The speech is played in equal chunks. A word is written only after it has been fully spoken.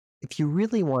If you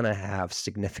really want to have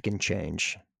significant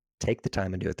change, take the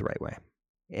time and do it the right way.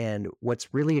 And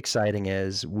what's really exciting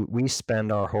is we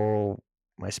spend our whole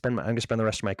I'm going to spend the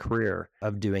rest of my career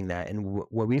of doing that. And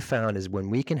what we found is when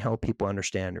we can help people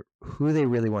understand who they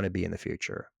really want to be in the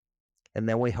future, and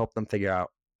then we help them figure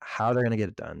out how they're going to get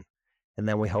it done, and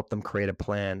then we help them create a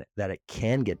plan that it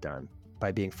can get done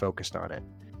by being focused on it.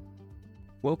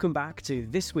 Welcome back to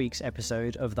this week's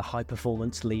episode of The High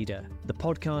Performance Leader, the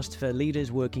podcast for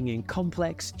leaders working in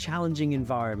complex, challenging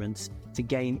environments to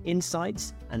gain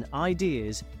insights and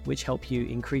ideas which help you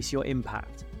increase your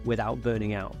impact without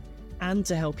burning out, and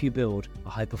to help you build a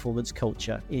high-performance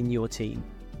culture in your team.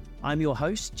 I'm your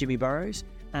host, Jimmy Burrows,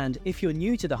 and if you're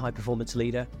new to The High Performance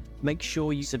Leader, make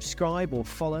sure you subscribe or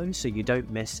follow so you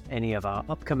don't miss any of our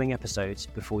upcoming episodes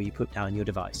before you put down your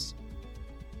device.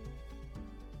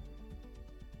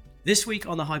 This week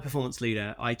on The High Performance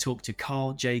Leader, I talked to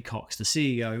Carl J. Cox, the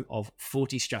CEO of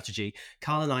 40 Strategy.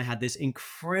 Carl and I had this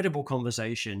incredible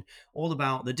conversation all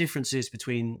about the differences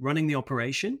between running the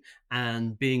operation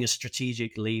and being a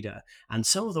strategic leader, and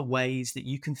some of the ways that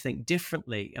you can think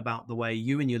differently about the way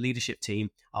you and your leadership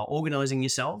team are organizing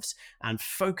yourselves and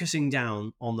focusing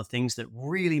down on the things that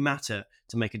really matter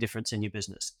to make a difference in your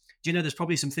business. Do you know there's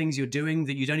probably some things you're doing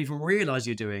that you don't even realize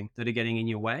you're doing that are getting in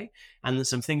your way? And there's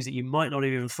some things that you might not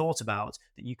have even thought about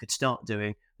that you could start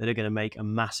doing that are going to make a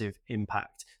massive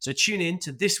impact. So tune in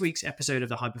to this week's episode of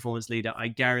The High Performance Leader. I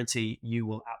guarantee you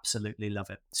will absolutely love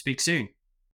it. Speak soon.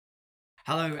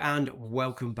 Hello and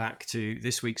welcome back to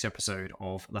this week's episode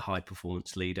of The High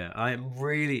Performance Leader. I am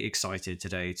really excited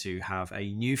today to have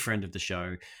a new friend of the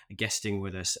show guesting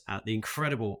with us at the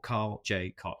incredible Carl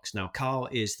J. Cox. Now, Carl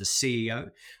is the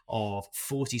CEO of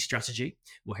 40 Strategy.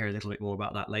 We'll hear a little bit more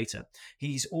about that later.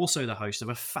 He's also the host of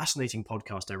a fascinating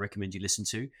podcast I recommend you listen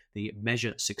to, the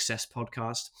Measure Success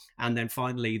podcast. And then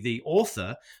finally, the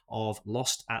author of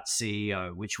Lost at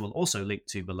CEO, which we'll also link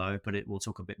to below, but we'll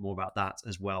talk a bit more about that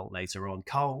as well later on.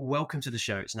 Carl, welcome to the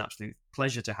show. It's an absolute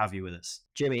pleasure to have you with us.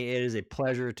 Jimmy, it is a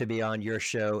pleasure to be on your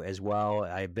show as well.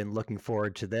 I've been looking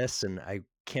forward to this, and I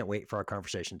can't wait for our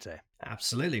conversation today.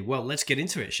 Absolutely. Well, let's get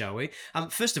into it, shall we?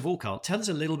 First of all, Carl, tell us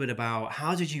a little bit about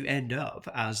how did you end up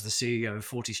as the CEO of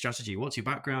 40 Strategy? What's your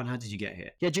background? How did you get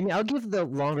here? Yeah, Jimmy, I'll give the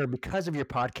longer because of your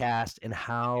podcast and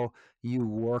how you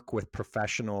work with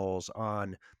professionals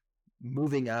on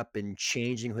moving up and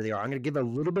changing who they are. I'm going to give a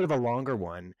little bit of a longer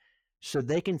one so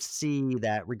they can see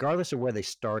that regardless of where they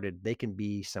started, they can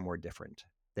be somewhere different.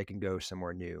 They can go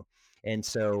somewhere new. And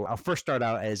so I'll first start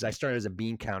out I started as a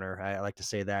bean counter. I like to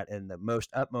say that in the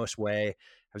most utmost way. I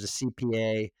was a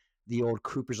CPA, the old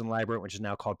Coopers and Lybrand, which is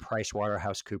now called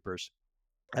PricewaterhouseCoopers.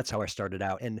 That's how I started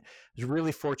out. And I was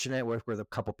really fortunate, worked with a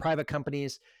couple private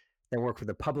companies, then worked with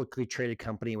a publicly traded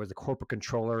company, was a corporate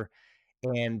controller.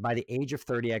 And by the age of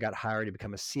 30, I got hired to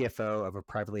become a CFO of a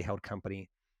privately held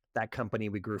company. That company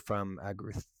we grew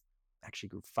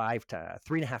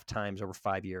 3.5 times over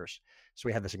 5 years. So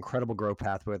we had this incredible growth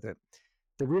path with it.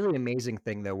 The really amazing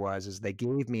thing though is they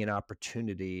gave me an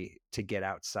opportunity to get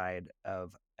outside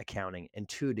of accounting, and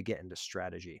two, to get into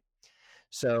strategy.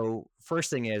 So first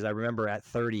thing is, I remember at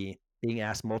 30 being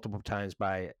asked multiple times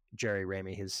by Jerry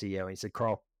Ramey, his CEO, and he said,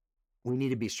 "Carl, we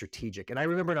need to be strategic." And I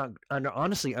remember not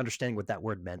honestly understanding what that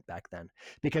word meant back then,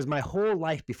 because my whole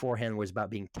life beforehand was about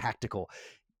being tactical,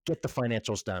 get the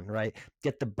financials done, right?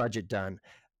 Get the budget done,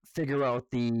 figure out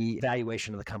the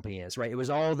valuation of the company is, right? It was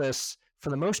all this,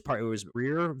 for the most part, it was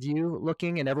rear view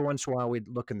looking, and every once in a while we'd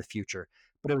look in the future,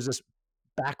 but it was this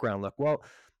background look. Well,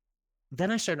 then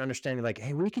I started understanding like,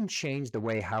 hey, we can change the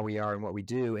way how we are and what we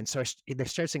do. And so they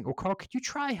started saying, well, Carl, could you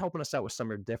try helping us out with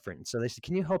something different? So they said,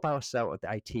 can you help us out with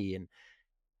the IT? And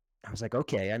I was like,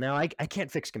 okay. And now I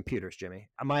can't fix computers, Jimmy.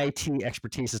 My IT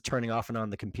expertise is turning off and on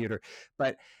the computer.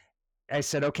 But I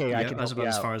said, okay, I can that's help you about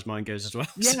as out. far as mine goes as well.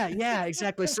 Yeah,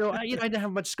 exactly. So I didn't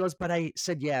have much skills, but I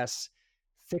said yes,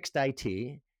 fixed IT,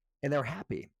 and they were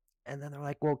happy. And then they're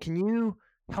like, well, can you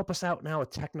help us out now with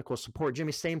technical support?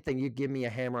 Jimmy, same thing. You give me a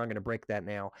hammer, I'm going to break that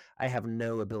now. I have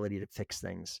no ability to fix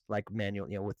things like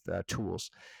manual, with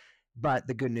tools. But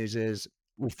the good news is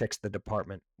we fixed the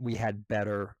department. We had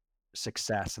better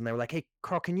success. And they were like, hey,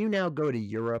 Carl, can you now go to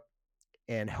Europe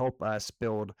and help us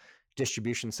build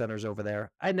distribution centers over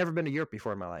there? I'd never been to Europe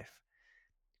before in my life.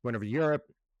 Went over to Europe,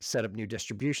 set up new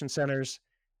distribution centers.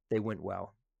 They went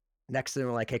well. Next thing,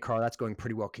 they're like, hey, Carl, that's going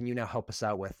pretty well. Can you now help us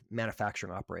out with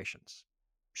manufacturing operations?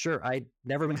 Sure. I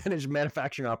never managed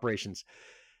manufacturing operations.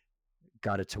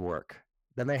 Got it to work.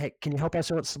 Then they, hey, can you help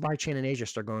us out with supply chain in Asia?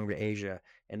 Start going over to Asia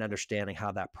and understanding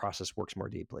how that process works more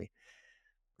deeply.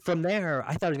 From there,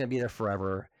 I thought I was going to be there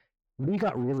forever. we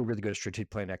got really, really good at strategic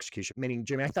planning and execution. Meaning,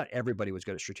 Jimmy, I thought everybody was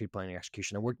good at strategic planning and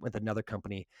execution. I worked with another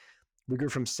company. We grew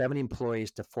from 70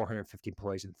 employees to 450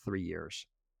 employees in 3 years.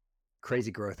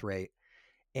 Crazy growth rate.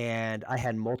 And I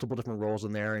had multiple different roles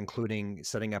in there, including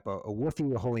setting up a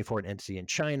WFOE, a wholly foreign entity in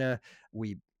China.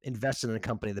 We invested in a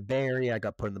company in the Bay Area. I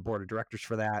got put in the board of directors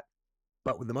for that.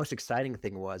 But the most exciting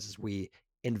thing was we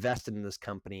invested in this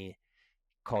company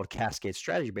called Cascade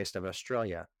Strategy based out of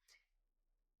Australia.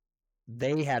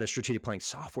 They had a strategic planning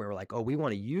software. We're like, oh, we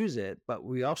want to use it, but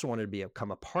we also wanted to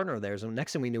become a partner of theirs. And the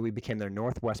next thing we knew, we became their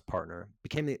Northwest partner,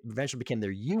 eventually became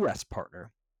their US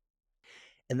partner.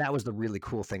 And that was the really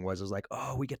cool thing was like,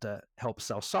 oh, we get to help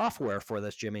sell software for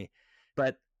this, Jimmy.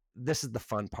 But this is the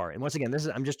fun part. And once again,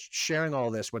 I'm just sharing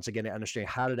all this once again to understand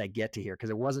how did I get to here? Because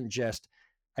it wasn't just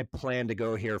I planned to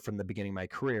go here from the beginning of my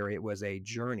career. It was a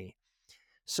journey.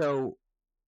 So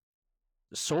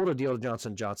sold a deal to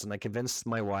Johnson & Johnson. I convinced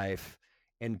my wife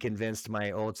and convinced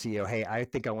my old CEO, hey, I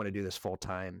think I want to do this full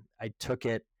time. I took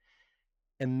it.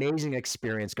 Amazing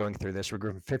experience going through this. We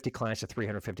grew from 50 clients to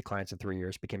 350 clients in 3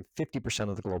 years, became 50%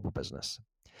 of the global business.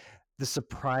 The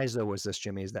surprise, though, was this,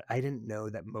 Jimmy, is that I didn't know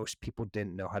that most people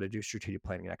didn't know how to do strategic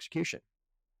planning and execution.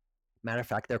 Matter of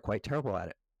fact, they're quite terrible at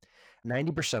it.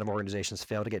 90% of organizations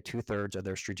fail to get 2/3 of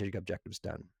their strategic objectives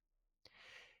done.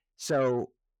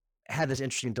 So I had this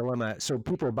interesting dilemma. So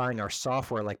people are buying our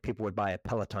software like people would buy a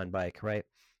Peloton bike, right?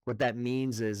 What that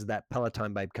means is that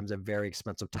Peloton bike becomes a very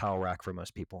expensive towel rack for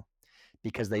most people,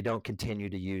 because they don't continue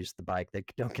to use the bike. They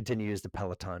don't continue to use the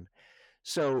Peloton.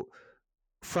 So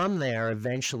from there,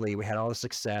 eventually we had all the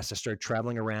success. I started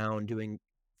traveling around doing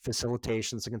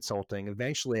facilitations and consulting.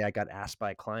 Eventually I got asked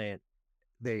by a client,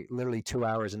 they literally 2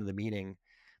 hours into the meeting,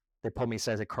 they pulled me and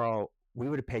said, Carl, we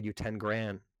would have paid you 10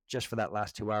 grand just for that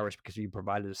last 2 hours because you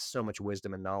provided us so much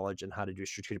wisdom and knowledge and how to do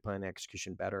strategic planning and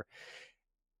execution better.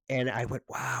 And I went,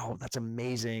 wow, that's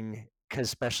amazing. Because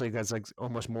especially that's like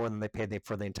almost more than they paid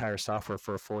for the entire software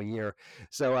for a full year.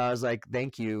 So I was like,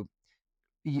 thank you.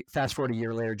 Fast forward a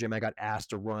year later, Jim, I got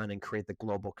asked to run and create the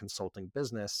global consulting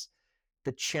business.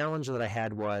 The challenge that I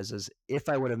had is if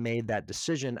I would have made that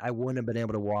decision, I wouldn't have been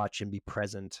able to watch and be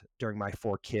present during my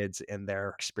 4 kids and their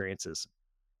experiences.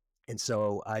 And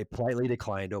so I politely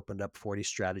declined, opened up 40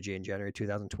 Strategy in January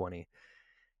 2020.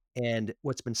 And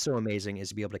what's been so amazing is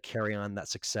to be able to carry on that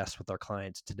success with our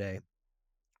clients today.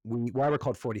 Why we're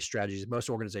called 40 Strategies, most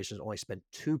organizations only spend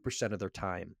 2% of their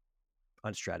time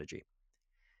on strategy.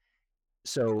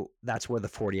 So that's where the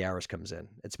 40 hours comes in.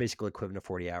 It's basically equivalent to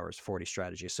 40 hours, 40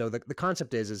 strategies. So the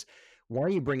concept is why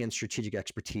don't you bring in strategic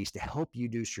expertise to help you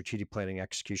do strategic planning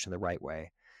execution the right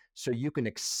way so you can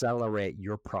accelerate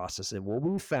your process. And what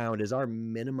we found is our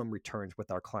minimum returns with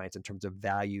our clients in terms of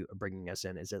value of bringing us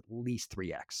in is at least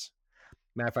 3x.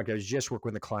 Matter of fact, I was just working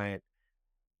with a client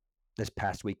this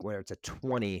past week where it's a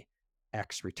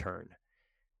 20x return.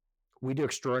 We do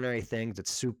extraordinary things. It's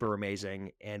super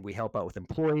amazing. And we help out with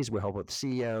employees, we help with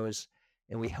CEOs,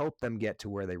 and we help them get to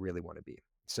where they really want to be.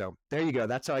 So there you go.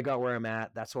 That's how I got where I'm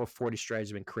at. That's how 40 Strategies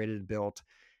have been created and built.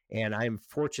 And I'm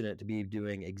fortunate to be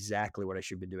doing exactly what I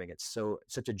should be doing. It's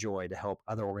such a joy to help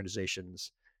other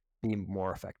organizations be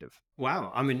more effective.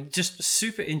 Wow. I mean, just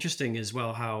super interesting as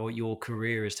well how your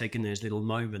career has taken those little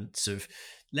moments of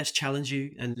let's challenge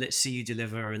you and let's see you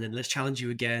deliver, and then let's challenge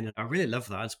you again. And I really love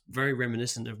that. It's very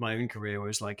reminiscent of my own career where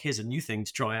it's like, here's a new thing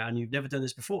to try out and you've never done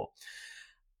this before.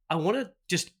 I want to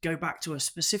just go back to a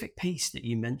specific piece that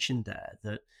you mentioned there,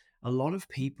 that a lot of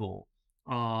people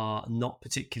are not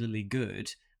particularly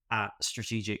good at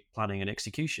strategic planning and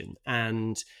execution.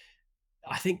 And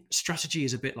I think strategy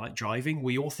is a bit like driving.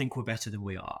 We all think we're better than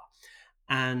we are.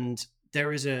 And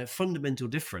there is a fundamental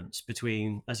difference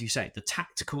between, as you say, the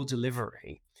tactical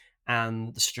delivery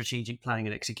and the strategic planning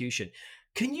and execution.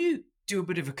 Can you do a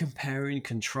bit of a compare and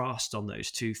contrast on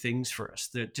those two things for us,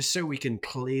 that just so we can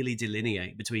clearly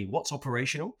delineate between what's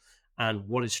operational and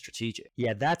what is strategic?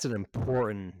 Yeah, that's an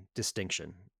important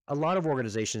distinction. A lot of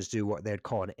organizations do what they'd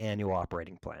call an annual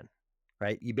operating plan.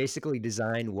 Right? You basically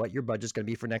design what your budget's going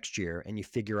to be for next year and you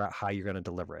figure out how you're going to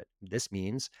deliver it. This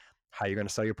means how you're going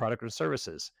to sell your product and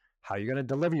services, how you're going to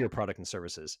deliver your product and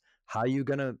services, how you're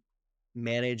going to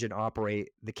manage and operate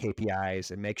the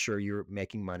KPIs and make sure you're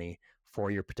making money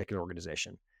for your particular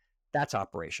organization. That's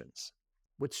operations.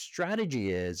 What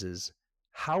strategy is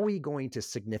how are we going to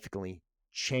significantly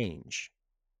change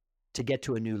to get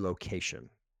to a new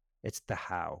location? It's the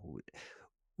how.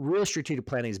 Real strategic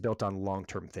planning is built on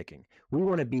long-term thinking. We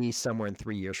want to be somewhere in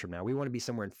 3 years from now. We want to be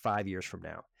somewhere in 5 years from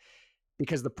now.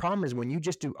 Because the problem is when you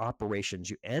just do operations,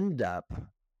 you end up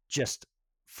just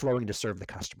flowing to serve the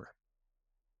customer,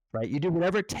 right? You do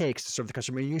whatever it takes to serve the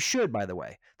customer. And you should, by the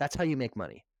way. That's how you make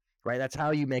money. right? That's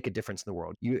how you make a difference in the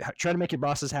world. You try to make your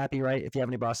bosses happy, right? If you have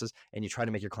any bosses, and you try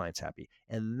to make your clients happy.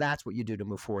 And that's what you do to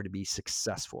move forward to be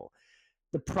successful.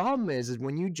 The problem is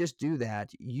when you just do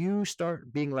that, you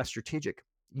start being less strategic.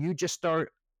 You just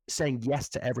start saying yes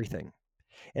to everything.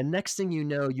 And next thing you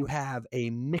know, you have a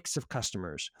mix of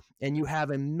customers and you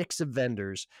have a mix of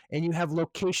vendors and you have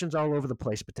locations all over the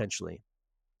place potentially,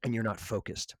 and you're not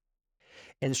focused.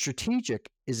 And strategic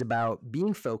is about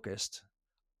being focused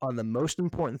on the most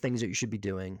important things that you should be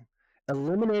doing,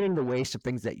 eliminating the waste of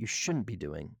things that you shouldn't be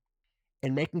doing,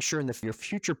 and making sure that your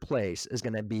future place is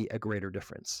going to be a greater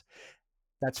difference.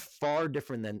 That's far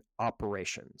different than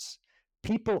operations.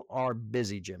 People are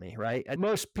busy, Jimmy, right? And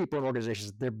most people in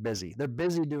organizations, they're busy. They're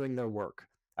busy doing their work.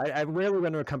 I rarely run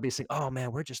into a company saying, oh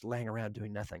man, we're just laying around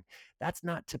doing nothing. That's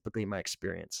not typically my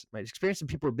experience. My experience is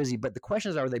people are busy, but the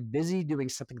question is, are they busy doing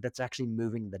something that's actually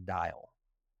moving the dial?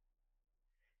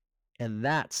 And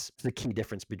that's the key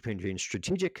difference between being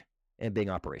strategic and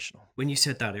being operational. When you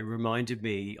said that, it reminded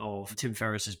me of Tim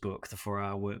Ferriss's book, The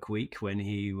 4-Hour Work Week, when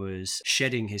he was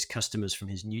shedding his customers from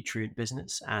his nutrient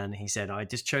business. And he said, I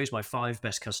just chose my 5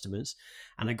 best customers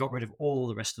and I got rid of all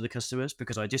the rest of the customers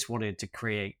because I just wanted to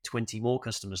create 20 more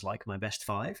customers like my best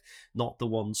 5, not the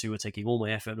ones who were taking all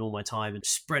my effort and all my time and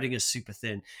spreading us super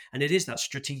thin. And it is that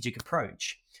strategic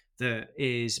approach that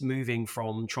is moving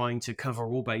from trying to cover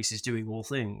all bases, doing all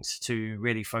things, to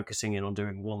really focusing in on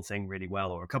doing one thing really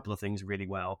well or a couple of things really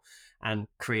well and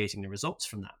creating the results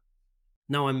from that.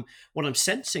 Now, what I'm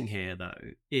sensing here, though,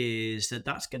 is that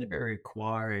that's going to be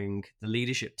requiring the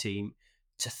leadership team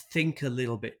to think a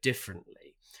little bit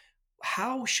differently.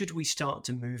 How should we start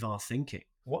to move our thinking?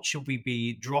 What should we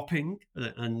be dropping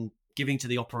and giving to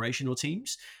the operational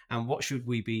teams, and what should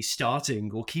we be starting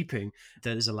or keeping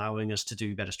that is allowing us to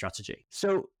do better strategy?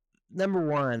 So number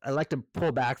one, I like to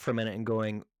pull back for a minute and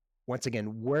going, once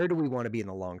again, where do we want to be in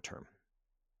the long term?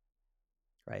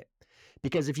 Right?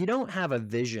 Because if you don't have a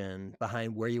vision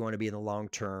behind where you want to be in the long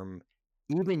term,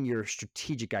 even your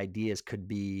strategic ideas could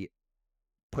be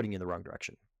putting you in the wrong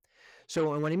direction.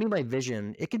 So what I mean by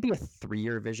vision, it could be a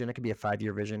 3-year vision, it could be a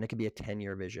 5-year vision, it could be a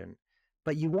 10-year vision.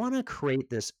 But you want to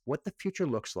create this, what the future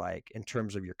looks like in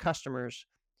terms of your customers,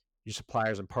 your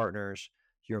suppliers and partners,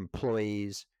 your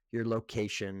employees, your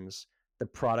locations, the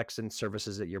products and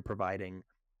services that you're providing.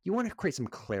 You want to create some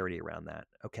clarity around that,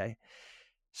 okay?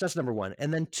 So that's number one.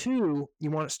 And then 2, you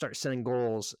want to start setting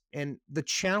goals. And the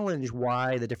challenge,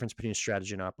 why the difference between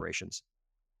strategy and operations.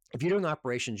 If you're doing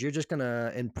operations, you're just going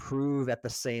to improve at the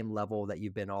same level that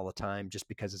you've been all the time just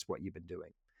because it's what you've been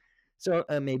doing. So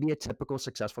maybe a typical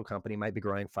successful company might be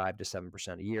growing 5 to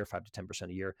 7% a year, 5 to 10%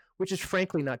 a year, which is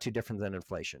frankly not too different than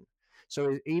inflation.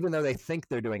 So even though they think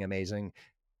they're doing amazing,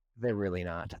 they're really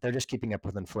not. They're just keeping up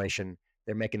with inflation.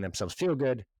 They're making themselves feel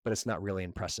good, but it's not really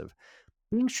impressive.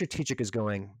 Being strategic is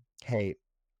going, hey,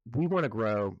 we want to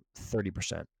grow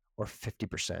 30% or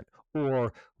 50%,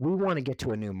 or we want to get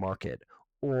to a new market,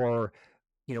 or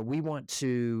we want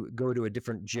to go to a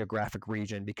different geographic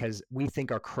region because we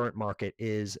think our current market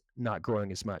is not growing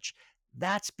as much.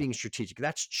 That's being strategic.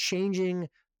 That's changing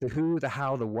the who, the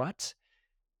how, the what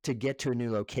to get to a new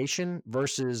location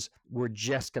versus we're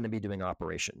just going to be doing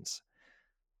operations.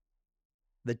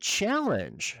 The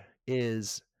challenge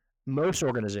is most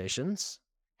organizations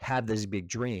have these big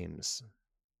dreams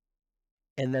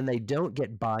and then they don't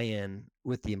get buy-in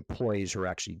with the employees who are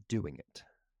actually doing it.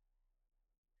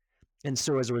 And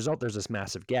so as a result, there's this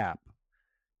massive gap.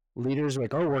 Leaders are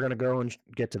like, oh, we're going to go and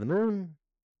get to the moon.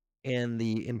 And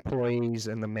the employees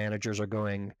and the managers are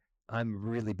going, I'm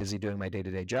really busy doing my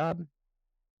day-to-day job.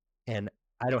 And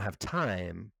I don't have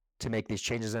time to make these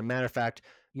changes. As a matter of fact,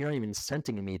 you're not even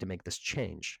incenting me to make this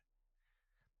change.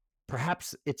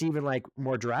 Perhaps it's even like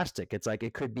more drastic. It's like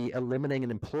it could be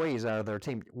eliminating employees out of their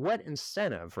team. What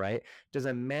incentive, right, does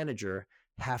a manager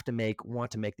have to want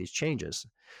to make these changes?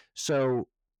 So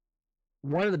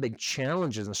one of the big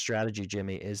challenges in strategy,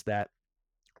 Jimmy, is that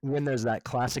when there's that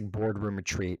classic boardroom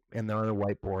retreat and they're on a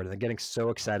whiteboard and they're getting so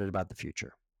excited about the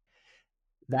future,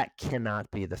 that cannot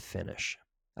be the finish.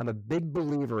 I'm a big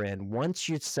believer in once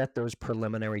you set those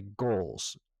preliminary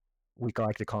goals, we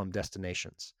like to call them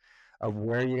destinations, of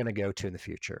where you're going to go to in the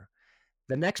future.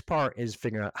 The next part is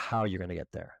figuring out how you're going to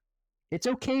get there. It's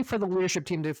okay for the leadership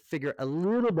team to figure a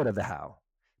little bit of the how,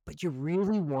 but you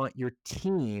really want your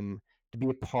team to be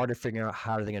a part of figuring out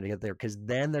how they're going to get there, because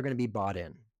then they're going to be bought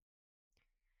in.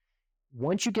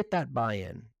 Once you get that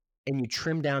buy-in and you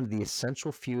trim down to the essential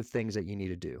few things that you need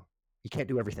to do, you can't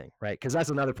do everything, right? Because that's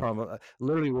another problem.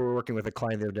 Literally, we were working with a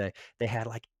client the other day. They had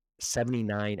like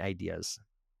 79 ideas,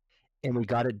 and we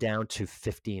got it down to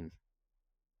 15.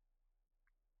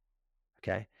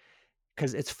 Okay?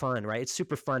 because it's fun, right? It's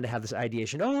super fun to have this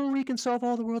ideation. Oh, we can solve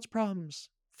all the world's problems.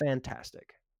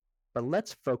 Fantastic. But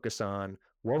let's focus on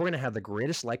where we're going to have the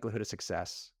greatest likelihood of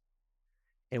success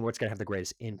and what's going to have the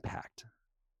greatest impact.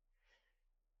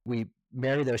 We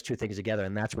marry those two things together,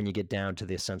 and that's when you get down to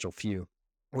the essential few.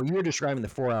 What you were describing the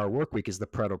 4-hour work week is the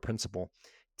Pareto principle.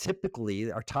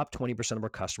 Typically, our top 20% of our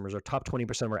customers, our top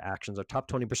 20% of our actions, our top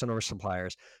 20% of our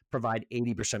suppliers provide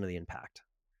 80% of the impact.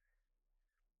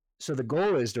 So the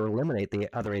goal is to eliminate the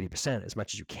other 80% as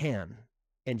much as you can.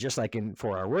 And just like in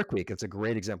 4-hour work week, it's a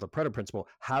great example of Pareto principle.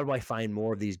 How do I find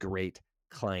more of these great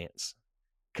clients?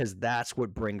 Because that's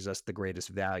what brings us the greatest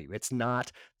value. It's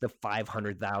not the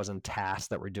 500,000 tasks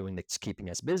that we're doing that's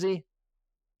keeping us busy.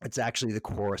 It's actually the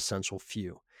core essential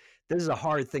few. This is a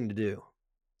hard thing to do,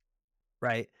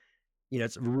 right?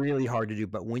 It's really hard to do.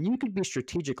 But when you could be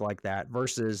strategic like that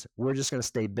versus we're just going to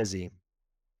stay busy,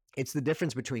 it's the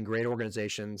difference between great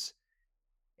organizations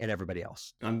and everybody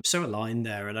else. I'm so aligned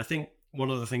there. And I think one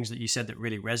of the things that you said that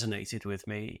really resonated with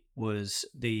me was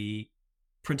the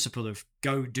principle of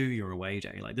go do your away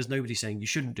day. Like, there's nobody saying you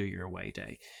shouldn't do your away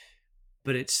day,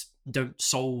 but it's don't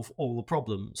solve all the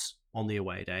problems on the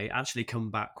away day. Actually come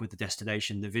back with the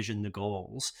destination, the vision, the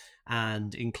goals,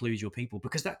 and include your people,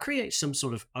 because that creates some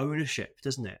sort of ownership,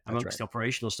 doesn't it, amongst the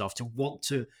operational staff to want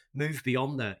to move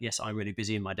beyond the, yes, I'm really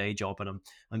busy in my day job and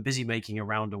I'm busy making a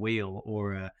rounder wheel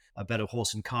or a better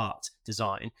horse and cart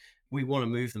design. We want to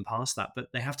move them past that, but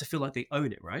they have to feel like they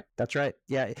own it, right? That's right.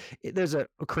 Yeah. There's a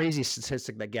crazy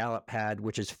statistic that Gallup had,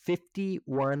 which is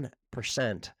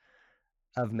 51%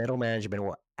 of middle management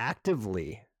will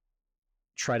actively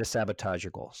try to sabotage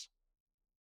your goals.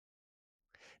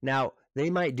 Now, they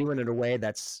might do it in a way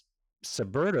that's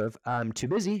subversive. I'm too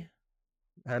busy.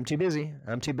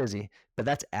 But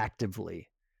that's actively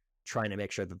trying to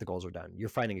make sure that the goals are done. You're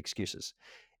finding excuses.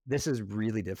 This is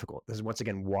really difficult. This is, once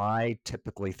again, why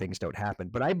typically things don't happen.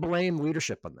 But I blame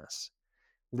leadership on this.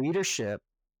 Leadership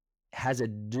has a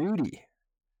duty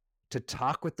to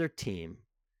talk with their team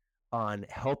on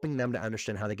helping them to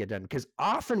understand how they get done. Because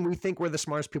often we think we're the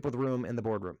smartest people in the room in the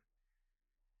boardroom.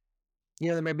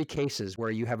 There may be cases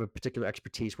where you have a particular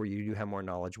expertise where you do have more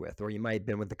knowledge with, or you might have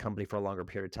been with the company for a longer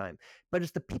period of time. But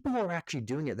it's the people who are actually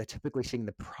doing it that typically seeing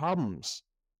the problems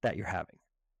that you're having.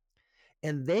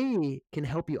 And they can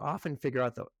help you often figure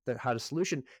out how to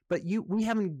solution. But we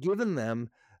haven't given them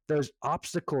those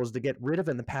obstacles to get rid of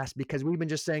in the past because we've been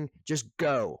just saying, just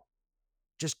go,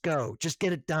 just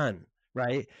get it done,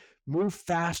 right? Move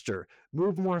faster,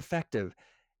 move more effective.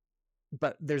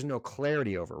 But there's no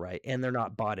clarity over, right? And they're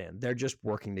not bought in. They're just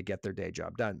working to get their day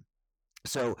job done.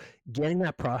 So getting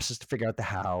that process to figure out the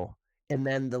how, and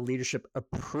then the leadership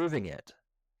approving it,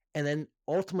 and then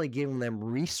ultimately giving them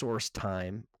resource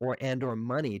time or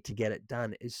money to get it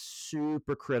done is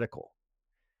super critical,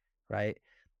 right?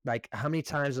 Like, how many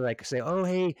times did I say, oh,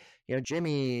 hey,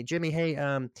 Jimmy,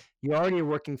 hey, you already are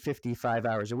working 55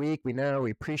 hours a week. We know,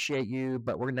 we appreciate you,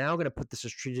 but we're now going to put this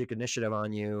strategic initiative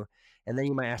on you. And then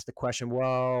you might ask the question,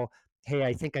 well, hey,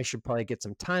 I think I should probably get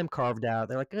some time carved out.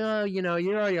 They're like, oh, you're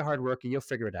already a hard worker. You'll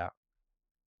figure it out.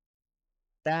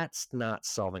 That's not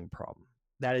solving the problem.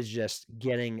 That is just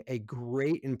getting a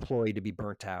great employee to be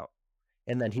burnt out.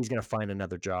 And then he's going to find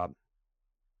another job.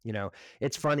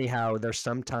 It's funny how there's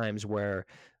some times where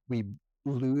we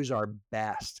lose our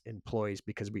best employees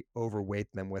because we overweight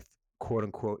them with quote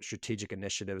unquote strategic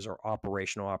initiatives or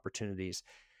operational opportunities.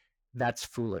 That's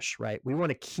foolish, right? We want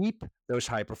to keep those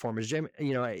high performers. Jim,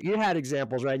 you had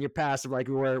examples, right, in your past of like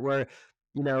where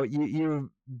you've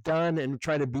done and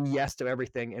try to be yes to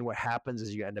everything. And what happens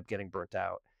is you end up getting burnt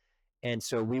out. And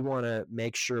so we want to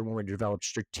make sure when we develop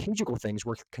strategical things,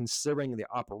 we're considering the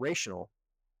operational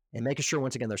and making sure,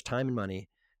 once again, there's time and money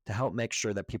to help make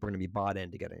sure that people are going to be bought in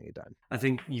to getting it done. I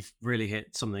think you've really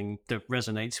hit something that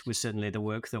resonates with certainly the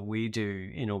work that we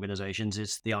do in organizations.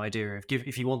 Is the idea of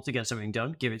if you want to get something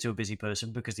done, give it to a busy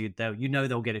person because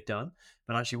they'll get it done.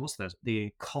 But actually, what's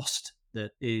the cost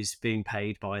that is being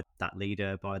paid by that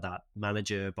leader, by that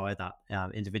manager, by that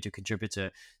individual contributor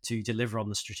to deliver on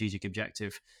the strategic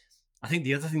objective? I think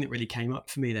the other thing that really came up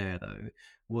for me there, though,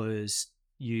 was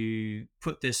you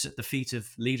put this at the feet of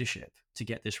leadership to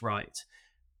get this right.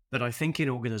 But I think in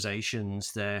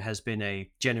organizations, there has been a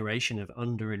generation of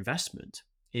underinvestment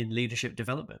in leadership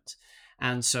development.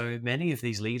 And so many of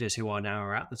these leaders who are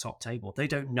now at the top table, they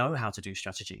don't know how to do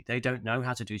strategy. They don't know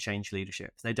how to do change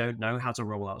leadership. They don't know how to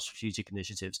roll out strategic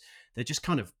initiatives. They're just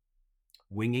kind of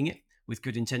winging it with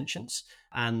good intentions.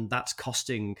 And that's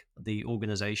costing the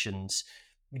organizations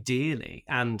dearly.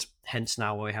 And hence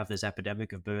now we have this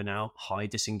epidemic of burnout, high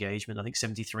disengagement. I think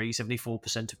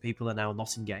 74% of people are now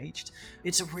not engaged.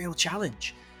 It's a real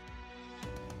challenge.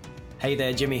 Hey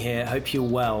there, Jimmy here. Hope you're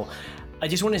well. I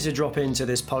just wanted to drop into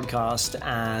this podcast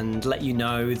and let you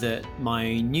know that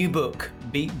my new book,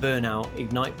 Beat Burnout,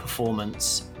 Ignite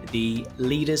Performance, the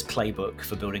Leader's Playbook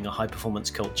for Building a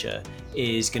High-Performance Culture,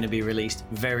 is going to be released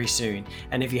very soon.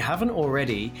 And if you haven't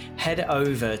already, head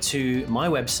over to my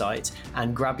website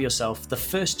and grab yourself the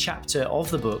first chapter of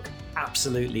the book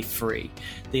absolutely free.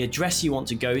 The address you want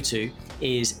to go to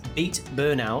is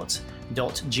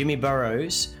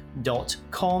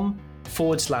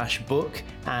beatburnout.jimmyburrows.com/book,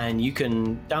 and you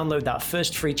can download that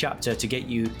first free chapter to get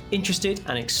you interested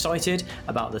and excited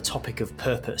about the topic of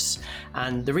purpose.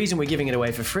 And the reason we're giving it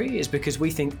away for free is because we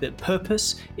think that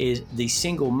purpose is the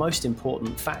single most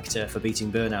important factor for beating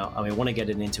burnout, and we want to get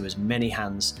it into as many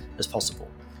hands as possible.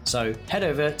 So head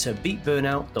over to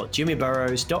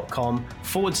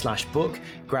beatburnout.jimmyburrows.com/book,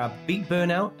 grab Beat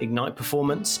Burnout, Ignite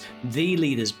Performance, the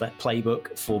Leader's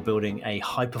Playbook for Building a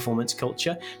High-Performance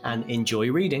Culture, and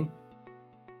enjoy reading.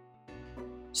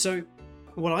 So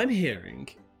what I'm hearing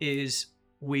is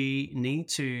we need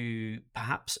to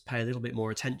perhaps pay a little bit more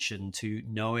attention to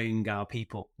knowing our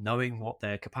people, knowing what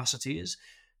their capacity is,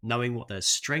 knowing what their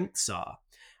strengths are,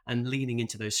 and leaning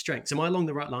into those strengths. Am I along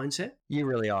the right lines here? You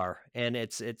really are, and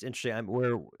it's interesting.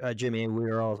 Jimmy.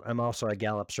 I'm also a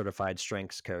Gallup certified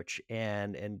strengths coach,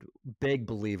 and big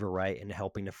believer, right, in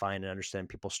helping to find and understand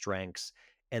people's strengths,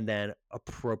 and then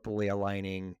appropriately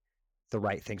aligning the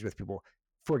right things with people.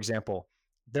 For example,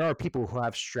 there are people who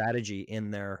have strategy in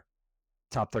their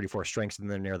top 34 strengths, and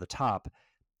they're near the top.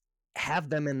 Have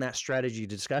them in that strategy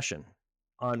discussion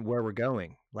on where we're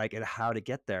going, like, and how to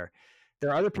get there. There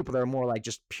are other people that are more like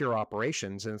just pure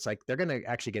operations, and it's like they're going to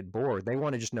actually get bored. They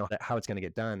want to just know how it's going to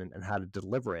get done and how to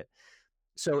deliver it.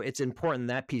 So it's important,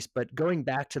 that piece. But going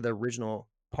back to the original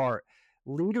part,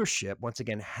 leadership, once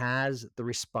again, has the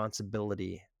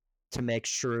responsibility to make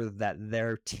sure that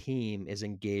their team is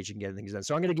engaged in getting things done.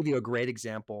 So I'm going to give you a great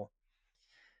example.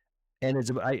 And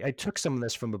I took some of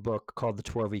this from a book called The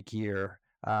 12-Week Year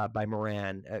by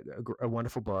Moran, a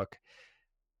wonderful book.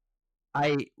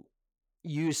 I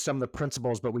use some of the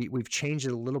principles, but we've changed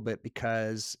it a little bit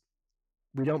because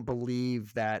we don't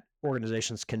believe that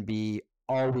organizations can be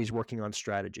always working on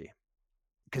strategy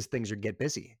because things get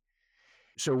busy.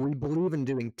 So we believe in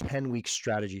doing 10-week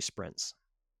strategy sprints.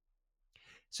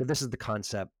 So this is the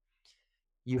concept.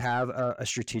 You have a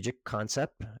strategic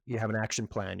concept. You have an action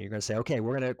plan. You're going to say, okay,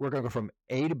 we're going to go from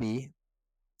A to B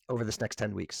over this next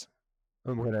 10 weeks.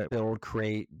 And we're going to build,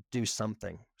 create, do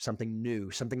something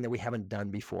new, something that we haven't done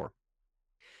before.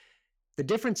 The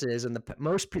difference is, in the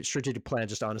most strategic plan,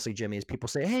 just honestly, Jimmy, is people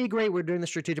say, hey, great, we're doing the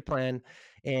strategic plan,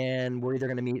 and we're either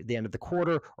going to meet at the end of the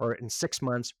quarter or in 6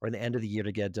 months or the end of the year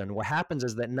to get it done. What happens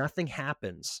is that nothing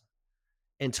happens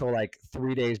until like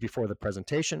 3 days before the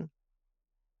presentation,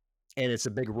 and it's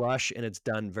a big rush, and it's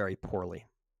done very poorly.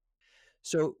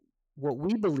 So what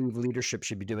we believe leadership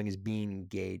should be doing is being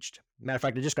engaged. Matter of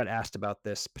fact, I just got asked about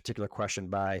this particular question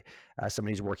by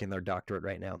somebody who's working their doctorate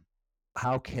right now.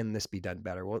 How can this be done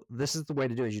better? Well, this is the way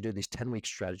to do it. Is you do these 10-week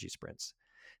strategy sprints.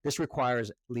 This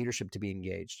requires leadership to be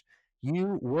engaged.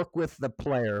 You work with the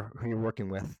player who you're working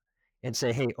with and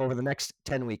say, hey, over the next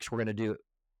 10 weeks, we're going to do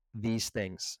these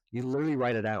things. You literally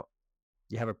write it out.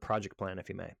 You have a project plan, if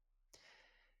you may.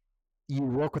 You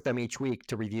work with them each week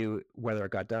to review whether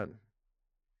it got done.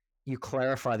 You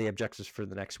clarify the objectives for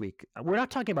the next week. We're not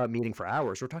talking about meeting for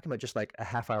hours. We're talking about just like a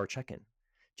half-hour check-in,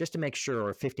 just to make sure, or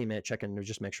a 15-minute check-in to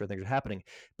just make sure things are happening.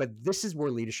 But this is where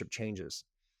leadership changes.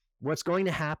 What's going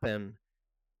to happen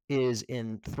is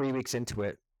in 3 weeks into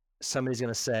it, somebody's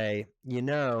going to say,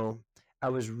 I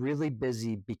was really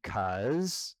busy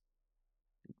because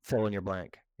fill in your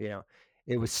blank.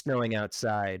 It was snowing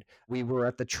outside. We were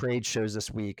at the trade shows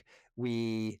this week.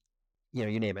 You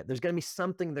name it. There's going to be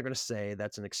something they're going to say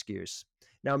that's an excuse.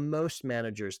 Now, most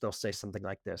managers, they'll say something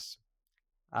like this.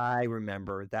 I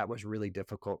remember that was really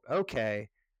difficult. Okay,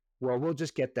 well, we'll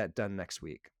just get that done next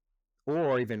week.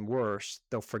 Or even worse,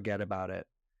 they'll forget about it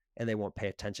and they won't pay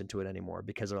attention to it anymore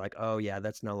because they're like, oh yeah,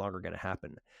 that's no longer going to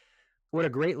happen. What a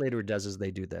great leader does is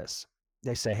they do this.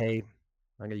 They say, hey,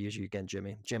 I'm going to use you again,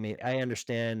 Jimmy. Jimmy, I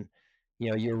understand,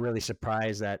 you're really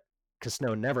surprised that because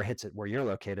snow never hits it where you're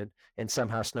located, and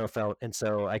somehow snow fell. And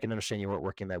so I can understand you weren't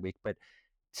working that week, but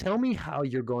tell me how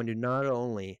you're going to not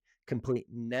only complete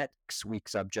next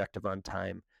week's objective on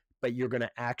time, but you're going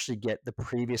to actually get the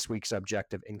previous week's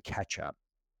objective and catch up.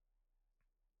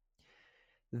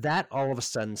 That all of a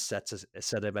sudden sets a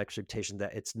set of expectations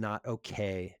that it's not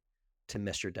okay to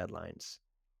miss your deadlines.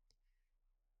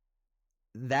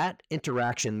 That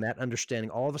interaction, that understanding,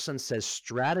 all of a sudden says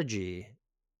strategy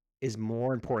is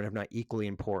more important, if not equally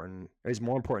important, or is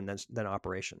more important than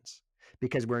operations.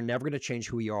 because we're never going to change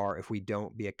who we are if we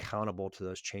don't be accountable to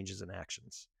those changes and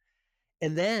actions.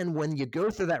 And then when you go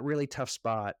through that really tough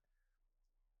spot,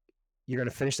 you're going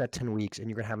to finish that 10 weeks and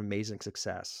you're going to have amazing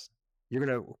success. You're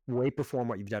going to way perform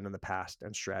what you've done in the past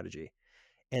and strategy.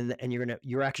 And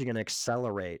you're actually going to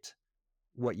accelerate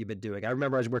what you've been doing. I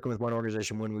remember I was working with one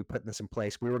organization when we put this in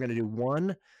place. We were going to do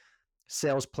one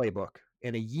sales playbook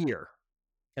in a year.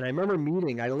 And I remember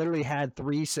I literally had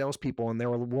 3 salespeople and they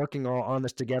were working all on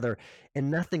this together,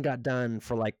 and nothing got done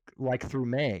for like through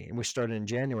May, and we started in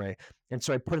January. And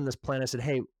so I put in this plan. I said,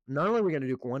 hey, not only are we going to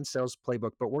do one sales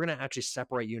playbook, but we're going to actually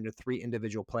separate you into 3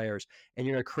 individual players, and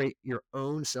you're going to create your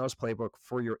own sales playbook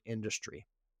for your industry.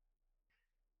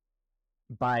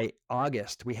 By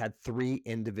August, we had 3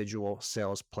 individual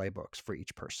sales playbooks for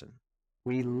each person.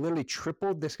 We literally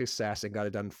tripled the success and got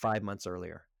it done 5 months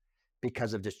earlier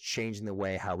because of just changing the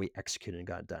way how we executed and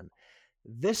got it done.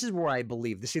 This is where I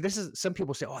believe. See, this is, some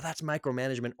people say, oh, that's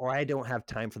micromanagement, or I don't have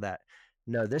time for that.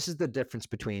 No, this is the difference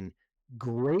between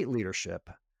great leadership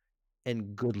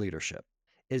and good leadership,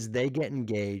 is they get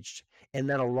engaged. And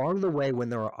then along the way, when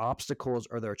there are obstacles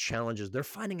or there are challenges, they're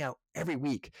finding out every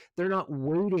week. They're not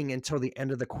waiting until the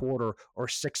end of the quarter or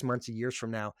 6 months, years from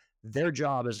now. Their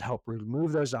job is to help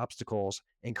remove those obstacles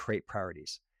and create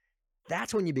priorities.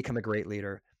 That's when you become a great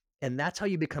leader. And that's how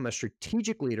you become a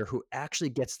strategic leader who actually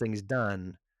gets things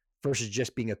done versus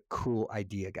just being a cool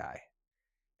idea guy.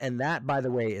 And that, by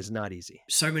the way, is not easy.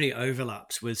 So many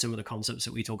overlaps with some of the concepts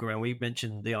that we talk around. We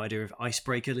mentioned the idea of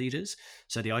icebreaker leaders.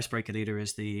 So the icebreaker leader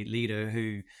is the leader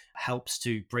who helps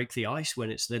to break the ice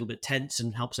when it's a little bit tense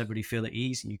and helps everybody feel at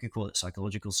ease. And you could call it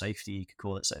psychological safety. You could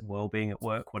call it well-being at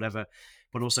work, whatever.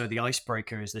 But also the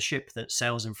icebreaker is the ship that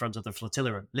sails in front of the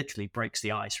flotilla and literally breaks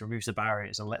the ice, removes the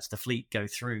barriers, and lets the fleet go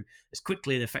through as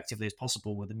quickly and effectively as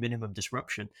possible with a minimum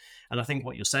disruption. And I think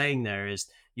what you're saying there is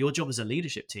your job as a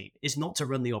leadership team is not to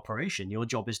run the operation. Your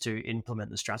job is to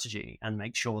implement the strategy and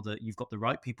make sure that you've got the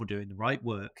right people doing the right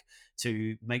work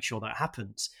to make sure that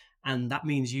happens. And that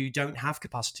means you don't have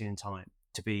capacity and time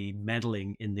to be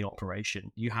meddling in the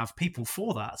operation. You have people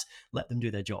for that. Let them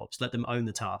do their jobs. Let them own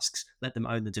the tasks. Let them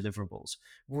own the deliverables.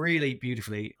 Really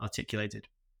beautifully articulated.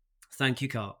 Thank you,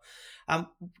 Carl. A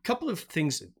couple of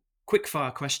things, quick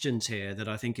fire questions here that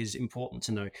I think is important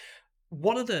to know.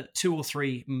 What are the 2 or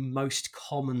 3 most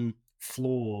common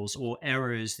flaws or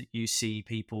errors that you see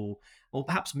people, or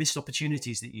perhaps missed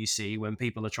opportunities that you see when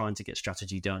people are trying to get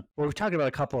strategy done? Well, we've talked about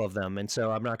a couple of them, and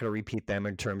so I'm not going to repeat them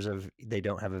in terms of they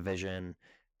don't have a vision,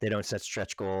 they don't set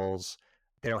stretch goals,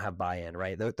 they don't have buy-in,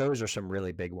 right? Those are some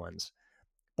really big ones.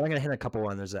 But I'm going to hit a couple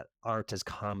of others that aren't as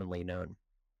commonly known.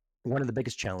 One of the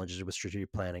biggest challenges with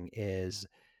strategic planning is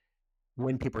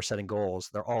when people are setting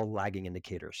goals, they're all lagging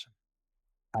indicators,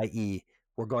 i.e.,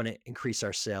 we're going to increase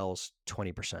our sales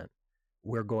 20%.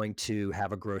 We're going to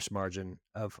have a gross margin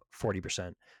of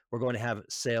 40%. We're going to have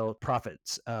sale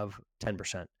profits of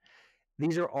 10%.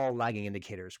 These are all lagging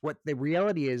indicators. What the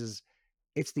reality is,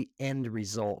 it's the end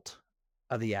result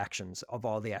of the actions, of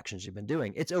all the actions you've been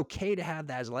doing. It's okay to have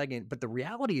that as lagging, but the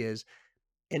reality is,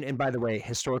 and by the way,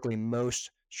 historically,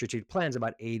 most strategic plans,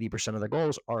 about 80% of the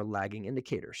goals are lagging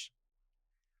indicators.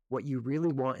 What you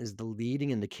really want is the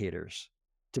leading indicators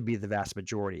to be the vast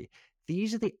majority.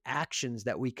 These are the actions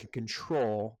that we can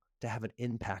control to have an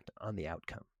impact on the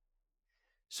outcome.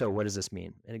 So what does this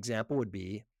mean? An example would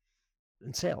be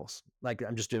in sales. Like,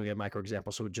 I'm just doing a micro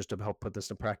example, so just to help put this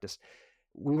in practice.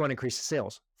 We want to increase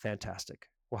sales. Fantastic.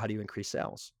 Well, how do you increase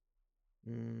sales?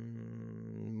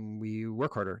 We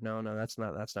work harder. No, that's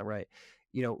not right.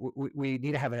 We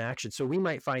need to have an action. So we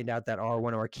might find out that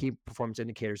one of our key performance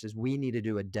indicators is we need to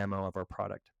do a demo of our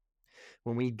product.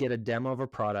 When we get a demo of a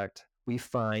product, we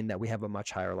find that we have a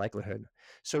much higher likelihood.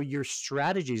 So your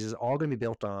strategies is all going to be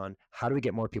built on how do we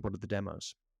get more people to the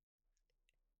demos?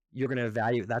 You're going to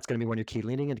evaluate, that's going to be one of your key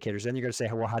leading indicators. Then you're going to say,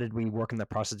 well, how did we work in the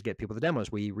process to get people to the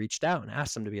demos? We reached out and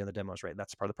asked them to be on the demos, right?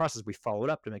 That's part of the process. We followed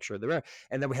up to make sure they're there.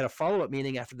 And then we had a follow-up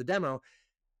meeting after the demo.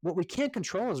 What we can't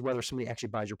control is whether somebody actually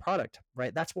buys your product,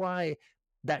 right? That's why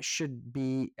that should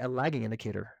be a lagging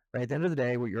indicator, right? At the end of the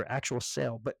day, with your actual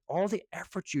sale, but all the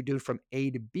efforts you do from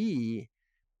A to B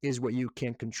is what you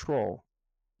can control.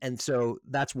 And so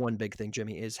that's one big thing,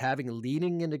 Jimmy, is having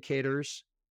leading indicators,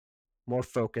 more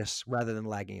focus rather than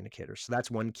lagging indicators. So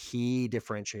that's one key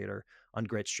differentiator on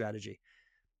great strategy.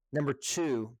 Number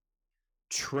 2,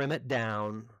 trim it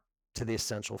down to the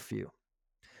essential few.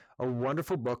 A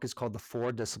wonderful book is called The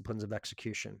 4 Disciplines of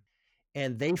Execution.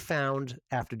 And they found,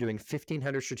 after doing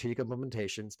 1,500 strategic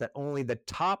implementations, that only the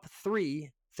top 3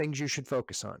 things you should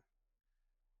focus on,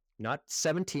 not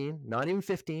 17, not even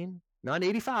 15, not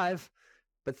 85,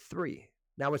 but 3.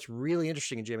 Now, what's really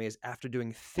interesting, Jimmy, is after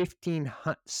doing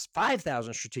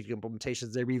 5,000 strategic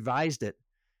implementations, they revised it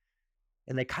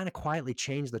and they kind of quietly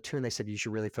changed the tune. They said, you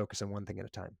should really focus on one thing at a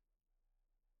time.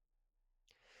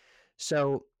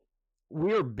 So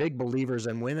we are big believers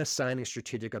in when assigning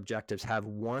strategic objectives, have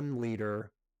one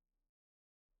leader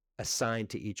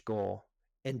assigned to each goal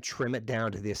and trim it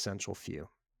down to the essential few.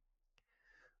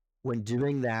 When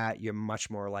doing that, you're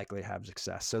much more likely to have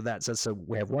success. So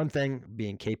we have one thing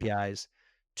being KPIs,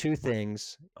 two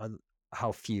things on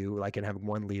how few, like, and having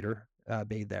one leader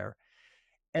be there.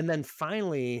 And then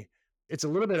finally, it's a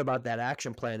little bit about that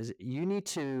action plan is you need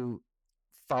to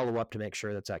follow up to make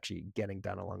sure that's actually getting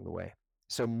done along the way.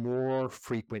 So more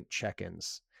frequent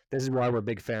check-ins. This is why we're a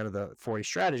big fan of the 40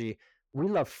 strategy. We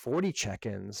love 40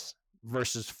 check-ins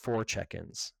versus 4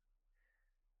 check-ins.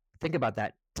 Think about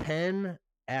that,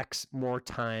 10x more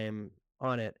time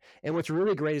on it. And what's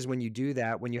really great is when you do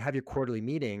that, when you have your quarterly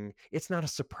meeting, it's not a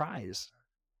surprise.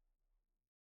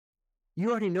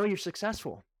 You already know you're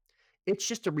successful. It's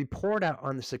just a report out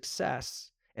on the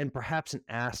success and perhaps an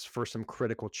ask for some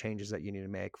critical changes that you need to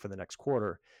make for the next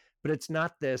quarter. But it's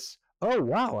not this, oh,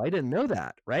 wow, I didn't know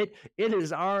that, right? It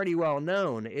is already well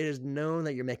known. It is known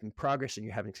that you're making progress and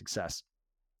you're having success.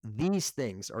 These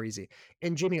things are easy.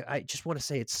 And Jimmy, I just want to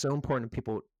say it's so important.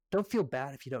 People don't feel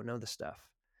bad if you don't know the stuff.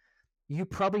 You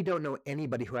probably don't know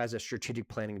anybody who has a strategic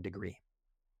planning degree.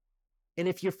 And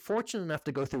if you're fortunate enough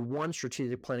to go through one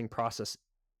strategic planning process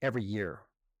every year,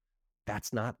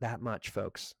 that's not that much,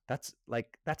 folks. That's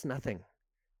nothing.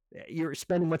 You're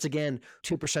spending, once again,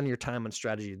 2% of your time on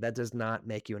strategy. That does not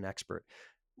make you an expert.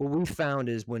 What we found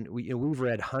is when we've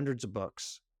read hundreds of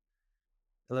books.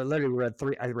 Literally,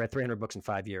 I read 300 books in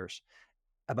 5 years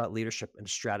about leadership and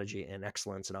strategy and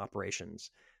excellence and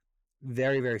operations.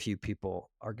 Very, very few people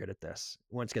are good at this.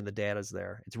 Once again, the data's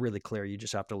there. It's really clear. You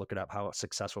just have to look it up, how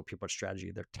successful people at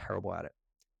strategy, they're terrible at it.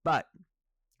 But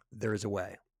there is a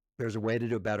way. There's a way to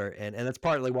do it better. And that's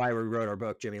partly why we wrote our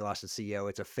book, Jimmy Lost His CEO.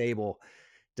 It's a fable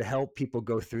to help people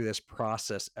go through this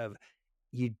process of,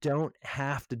 you don't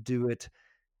have to do it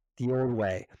the old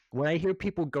way. When I hear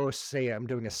people go say, I'm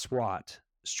doing a SWOT,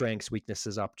 strengths,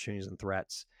 weaknesses, opportunities, and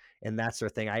threats, and that's their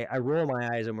thing, I roll my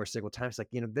eyes and we're single times like,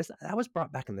 that was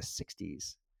brought back in the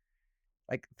 60s.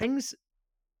 Like, things,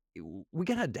 we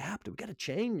got to adapt, we got to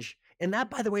change. And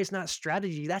that, by the way, is not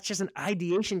strategy. That's just an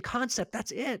ideation concept. That's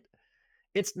it.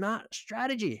 It's not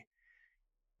strategy.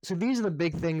 So these are the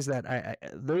big things that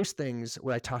those things,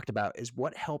 what I talked about, is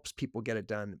what helps people get it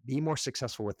done, be more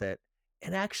successful with it,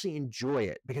 and actually enjoy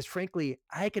it. Because frankly,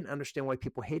 I can understand why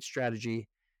people hate strategy,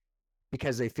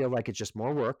 because they feel like it's just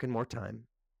more work and more time.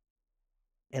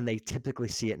 And they typically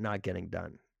see it not getting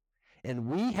done. And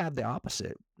we have the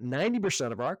opposite.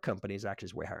 90% of our companies actually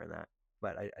is way higher than that.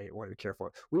 But I want to be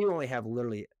careful. We only have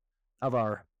literally, of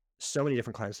our so many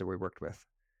different clients that we worked with,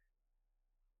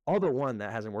 all but one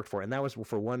that hasn't worked for, and that was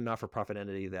for one not-for-profit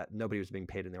entity that nobody was being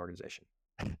paid in the organization.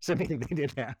 So meaning they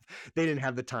didn't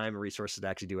have the time and resources to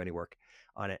actually do any work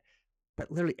on it.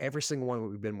 But literally every single one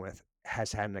we've been with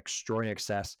has had an extraordinary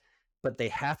success, but they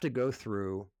have to go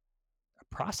through a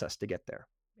process to get there.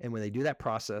 And when they do that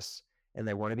process and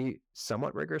they want to be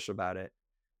somewhat rigorous about it,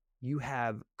 you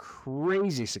have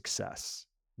crazy success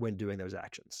when doing those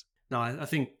actions. No, I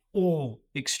think all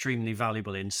extremely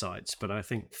valuable insights. But I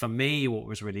think for me, what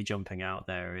was really jumping out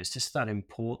there is just that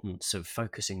importance of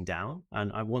focusing down.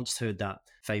 And I once heard that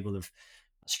fable of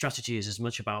strategy is as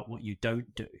much about what you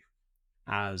don't do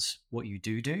as what you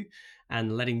do,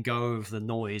 and letting go of the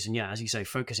noise. And yeah, as you say,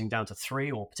 focusing down to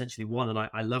 3 or potentially 1. And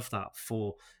I love that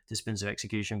 4 Disciplines of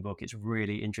Execution book. It's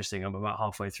really interesting. I'm about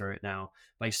halfway through it now,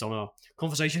 based on our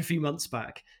conversation a few months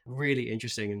back. Really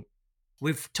interesting. And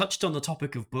we've touched on the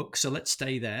topic of books, so let's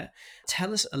stay there.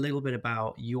 Tell us a little bit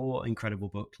about your incredible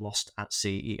book, Lost at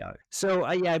CEO. So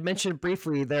I mentioned it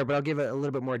briefly there, but I'll give it a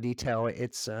little bit more detail.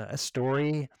 It's a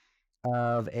story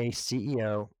of a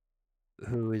CEO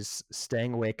who is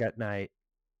staying awake at night,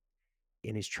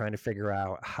 and he's trying to figure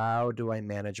out, how do I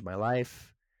manage my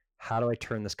life? How do I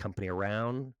turn this company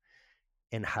around?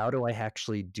 And how do I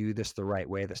actually do this the right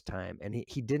way this time? And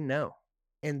he didn't know.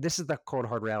 And this is the cold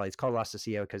hard reality. It's called Lost to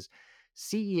CEO because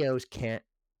CEOs can't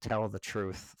tell the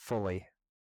truth fully.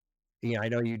 I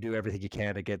know you do everything you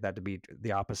can to get that to be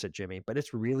the opposite, Jimmy, but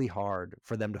it's really hard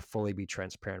for them to fully be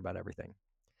transparent about everything.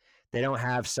 They don't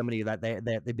have somebody that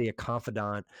they'd be a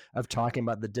confidant of talking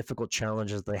about the difficult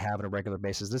challenges they have on a regular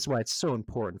basis. This is why it's so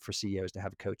important for CEOs to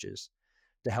have coaches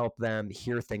to help them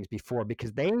hear things before,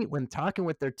 because when talking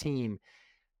with their team,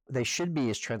 they should be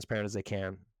as transparent as they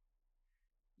can.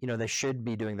 They should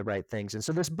be doing the right things. And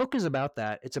so this book is about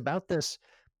that. It's about this,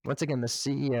 once again, the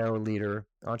CEO, leader,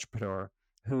 entrepreneur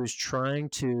who's trying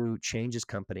to change his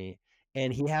company.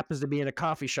 And he happens to be in a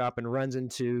coffee shop and runs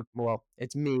into, well,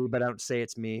 it's me, but I don't say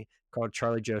it's me, called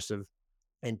Charlie Joseph.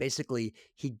 And basically,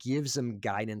 he gives him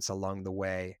guidance along the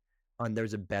way on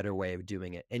there's a better way of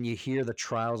doing it. And you hear the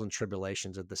trials and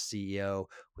tribulations of the CEO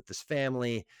with his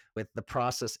family, with the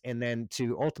process, and then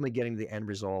to ultimately getting to the end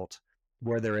result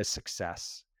where there is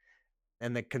success.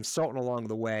 And the consultant along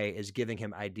the way is giving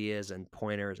him ideas and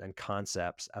pointers and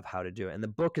concepts of how to do it. And the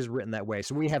book is written that way.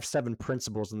 So we have 7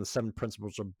 principles, and the 7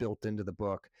 principles are built into the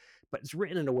book, but it's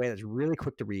written in a way that's really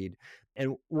quick to read.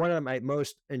 And one of my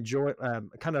most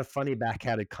kind of funny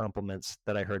backhanded compliments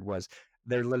that I heard was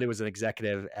there literally was an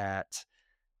executive at,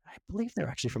 I believe they're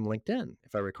actually from LinkedIn,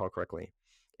 if I recall correctly.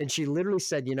 And she literally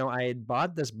said, I had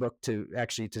bought this book to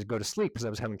go to sleep because I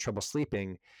was having trouble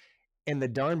sleeping. And the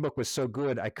darn book was so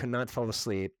good, I could not fall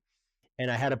asleep. And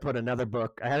I had to put it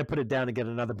down and get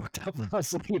another book to fall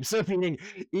asleep. So meaning,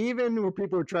 even when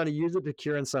people are trying to use it to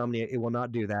cure insomnia, it will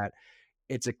not do that.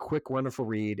 It's a quick, wonderful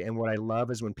read. And what I love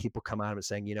is when people come out and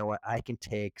saying, you know what, I can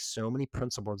take so many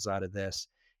principles out of this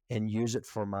and use it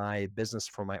for my business,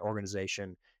 for my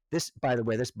organization. This, by the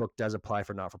way, this book does apply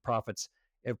for not-for-profits.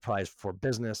 It applies for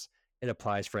business. It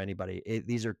applies for anybody.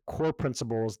 These are core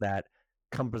principles that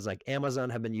companies like Amazon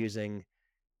have been using.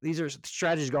 These are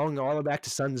strategies going all the way back to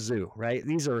Sun Tzu, right?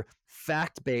 These are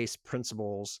fact-based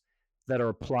principles that are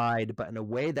applied, but in a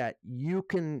way that you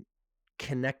can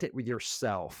connect it with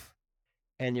yourself,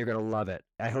 and you're going to love it.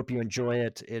 I hope you enjoy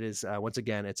it. It is, once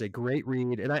again, it's a great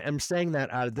read. And I'm saying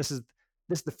that out of this is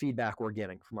the feedback we're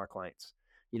getting from our clients.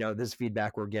 This is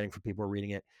feedback we're getting from people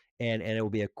reading it. And it will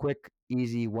be a quick,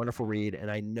 easy, wonderful read.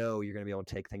 And I know you're going to be able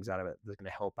to take things out of it that's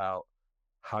going to help out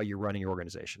how you're running your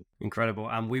organization. Incredible.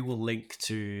 And we will link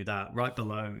to that right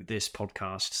below this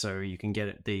podcast, so you can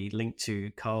get the link to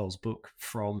Carl's book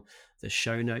from the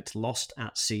show notes, Lost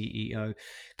at CEO.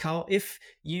 Carl, if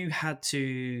you had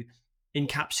to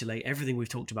encapsulate everything we've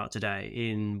talked about today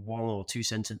in 1 or 2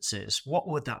 sentences, what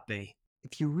would that be?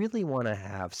 If you really want to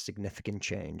have significant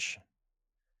change,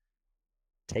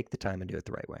 take the time and do it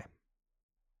the right way.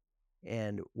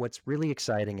 And what's really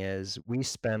exciting is I'm going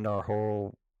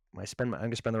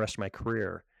to spend the rest of my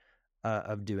career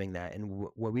of doing that. And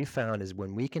what we found is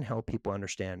when we can help people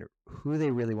understand who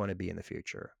they really want to be in the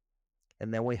future,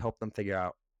 and then we help them figure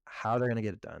out how they're going to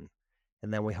get it done,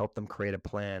 and then we help them create a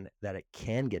plan that it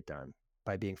can get done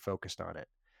by being focused on it.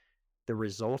 The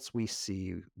results we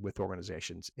see with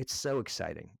organizations, it's so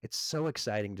exciting. It's so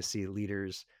exciting to see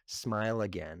leaders smile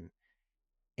again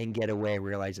and get away,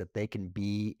 realize that they can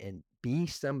be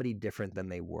somebody different than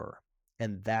they were.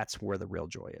 And that's where the real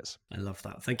joy is. I love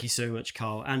that. Thank you so much,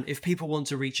 Carl. And if people want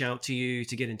to reach out to you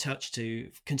to get in touch to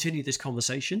continue this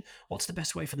conversation, what's the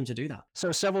best way for them to do that?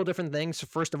 So several different things. So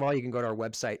first of all, you can go to our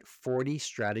website,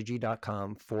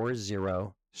 40strategy.com,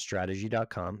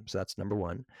 40strategy.com. So that's number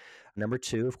 1. Number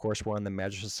 2, of course, we're on the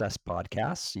Measure Success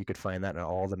podcast. You could find that in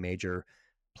all the major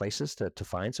places to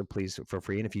find. So please, for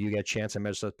free. And if you do get a chance on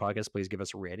Measure Success podcast, please give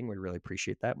us a rating. We'd really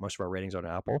appreciate that. Most of our ratings are on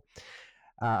Apple.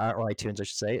 Or iTunes, I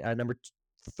should say. Number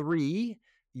 3,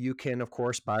 you can, of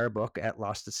course, buy our book at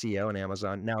Lost at CEO on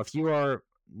Amazon. Now, if you are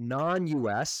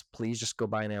non-US, please just go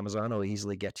buy on Amazon. It'll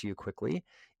easily get to you quickly.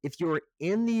 If you're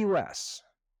in the US,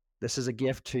 this is a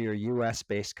gift to your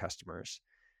US-based customers.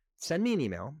 Send me an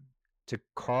email to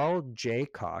Carl J.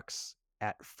 Cox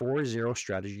at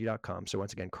 40strategy.com. So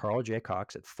once again, Carl J.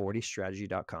 Cox at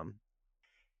 40strategy.com.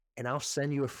 And I'll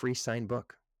send you a free signed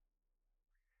book.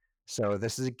 So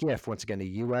this is a gift, once again, to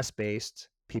U.S.-based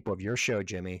people of your show,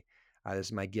 Jimmy. This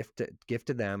is my gift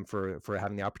to them for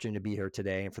having the opportunity to be here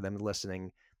today and for them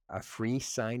listening. A free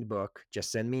signed book.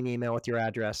 Just send me an email with your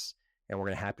address, and we're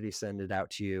going to happily send it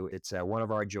out to you. It's one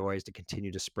of our joys to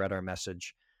continue to spread our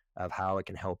message of how it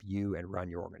can help you and run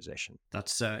your organization.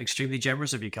 That's extremely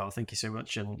generous of you, Carl. Thank you so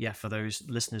much. And yeah, for those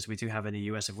listeners we do have in the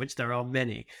US, of which there are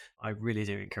many, I really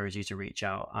do encourage you to reach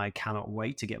out. I cannot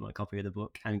wait to get my copy of the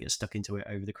book and get stuck into it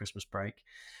over the Christmas break.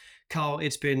 Carl,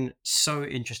 it's been so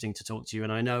interesting to talk to you,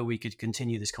 and I know we could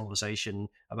continue this conversation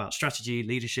about strategy,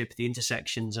 leadership, the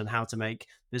intersections, and how to make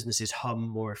businesses hum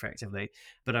more effectively.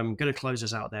 But I'm going to close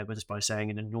us out there just by saying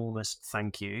an enormous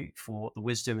thank you for the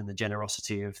wisdom and the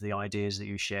generosity of the ideas that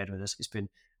you shared with us. It's been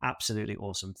absolutely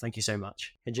awesome. Thank you so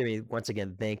much. And Jimmy, once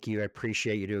again, thank you. I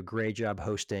appreciate you do a great job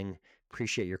hosting.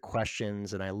 Appreciate your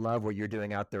questions, and I love what you're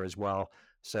doing out there as well.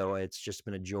 So it's just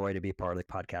been a joy to be part of the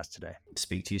podcast today.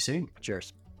 Speak to you soon.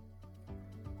 Cheers.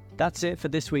 That's it for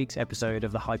this week's episode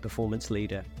of The High Performance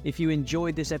Leader. If you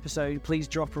enjoyed this episode, please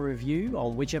drop a review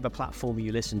on whichever platform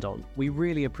you listened on. We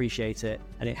really appreciate it,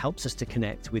 and it helps us to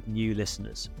connect with new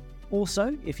listeners.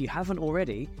 Also, if you haven't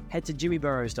already, head to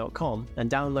jimmyburrows.com and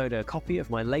download a copy of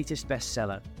my latest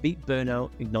bestseller, Beat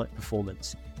Burnout, Ignite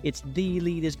Performance. It's the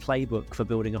leader's playbook for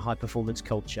building a high-performance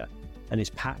culture and is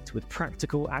packed with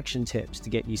practical action tips to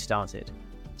get you started.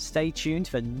 Stay tuned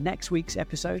for next week's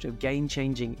episode of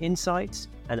game-changing insights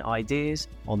and ideas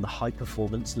on the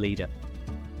high-performance leader.